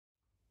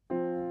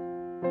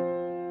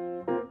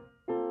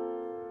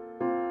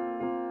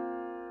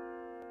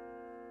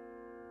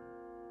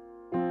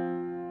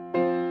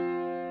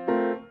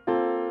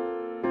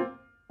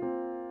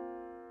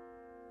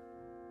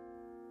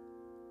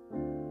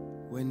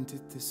When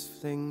did this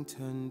fling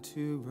turn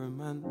to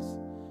romance?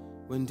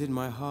 When did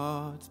my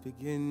heart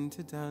begin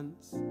to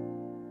dance?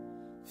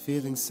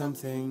 Feeling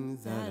something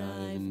that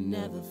I've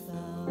never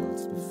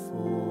felt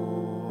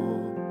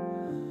before.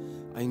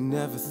 I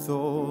never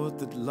thought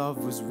that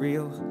love was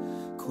real,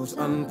 caught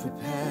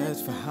unprepared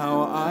for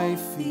how I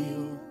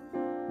feel,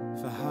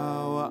 for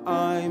how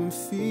I'm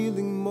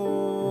feeling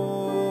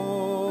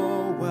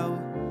more, well,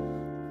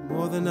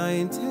 more than I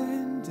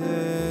intended,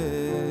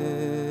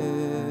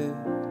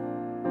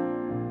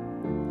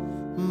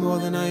 more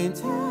than I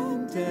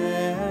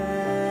intended,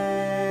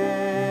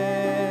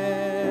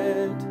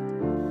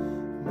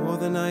 more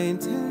than I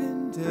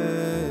intended,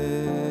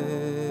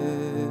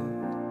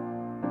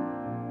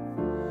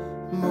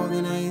 more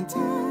than I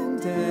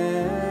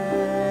intended,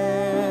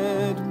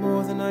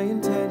 more than I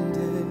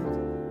intended.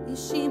 Is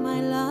she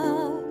my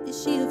love?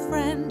 Is she a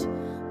friend?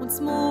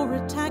 Once more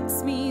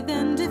attacks me,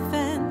 then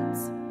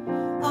defends.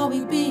 Are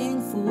we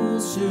being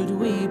fools? Should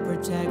we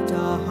protect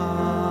our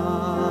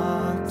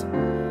heart?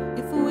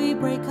 If we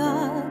break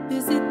up,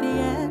 is it the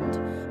end?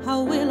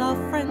 How will our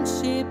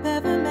friendship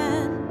ever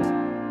mend?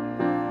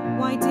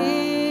 Why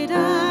did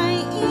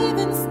I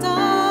even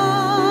start?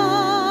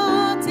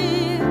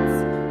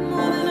 It's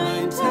more than I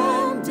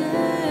intended,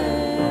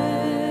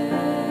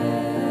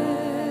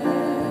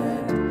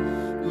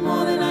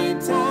 more than I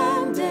intended,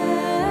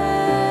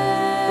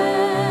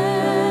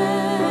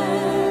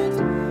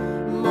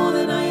 more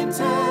than I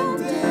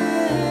intended,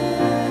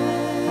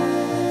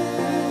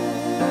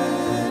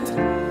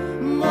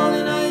 more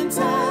than I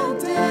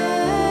intended,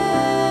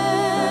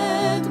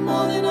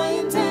 more than I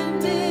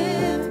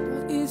intended.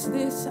 What is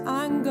this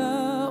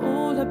anger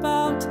all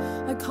about?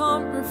 I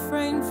can't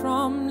refrain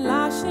from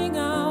lashing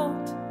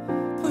out.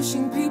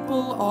 Pushing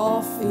people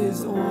off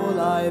is all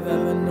I've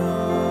ever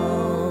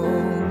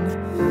known.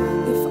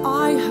 If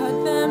I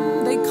hurt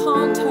them, they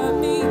can't hurt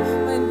me.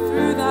 Went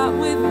through that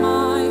with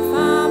my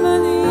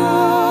family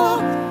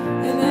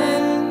and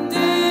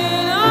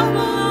ended up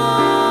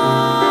alone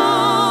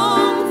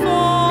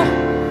for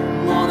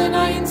more than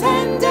I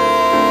intended,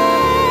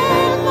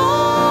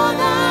 more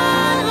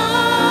than I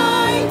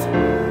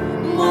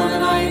intended, more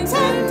than I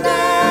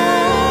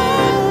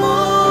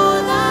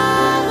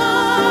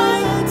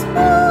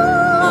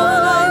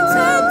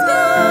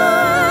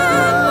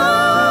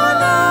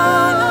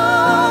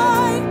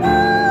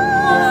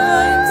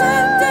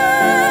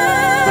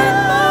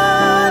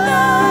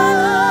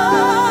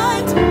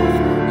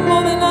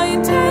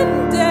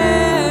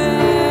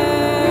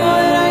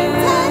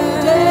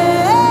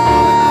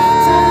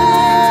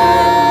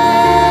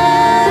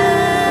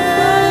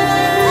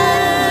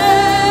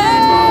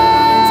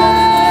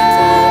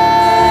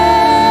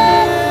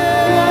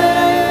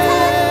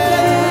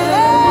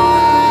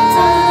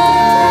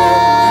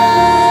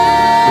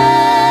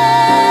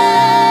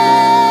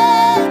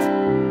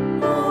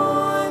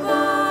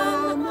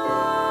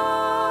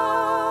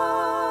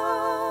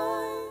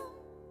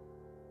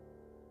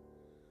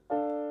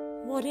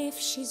What if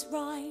she's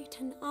right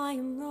and I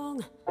am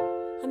wrong?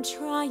 I'm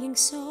trying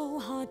so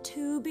hard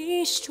to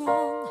be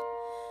strong,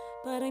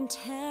 but I'm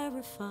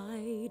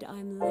terrified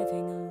I'm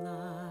living a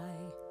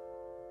lie.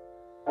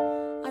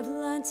 I've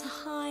learned to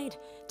hide,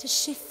 to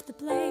shift the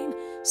blame,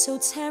 so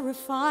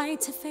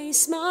terrified to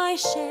face my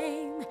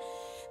shame.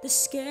 The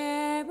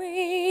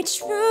scary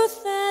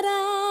truth that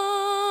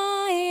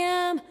I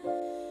am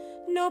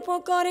not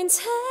what God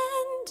intended.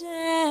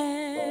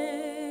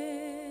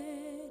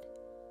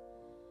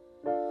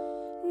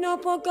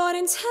 Not what God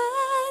intended.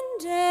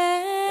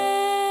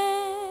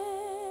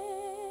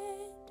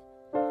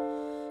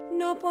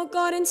 Not what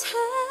God intended.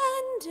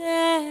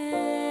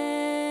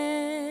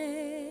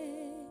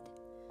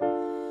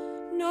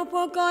 Not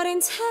what God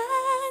intended.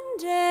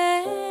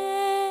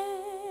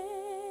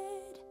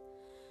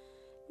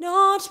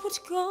 Not what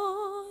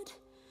God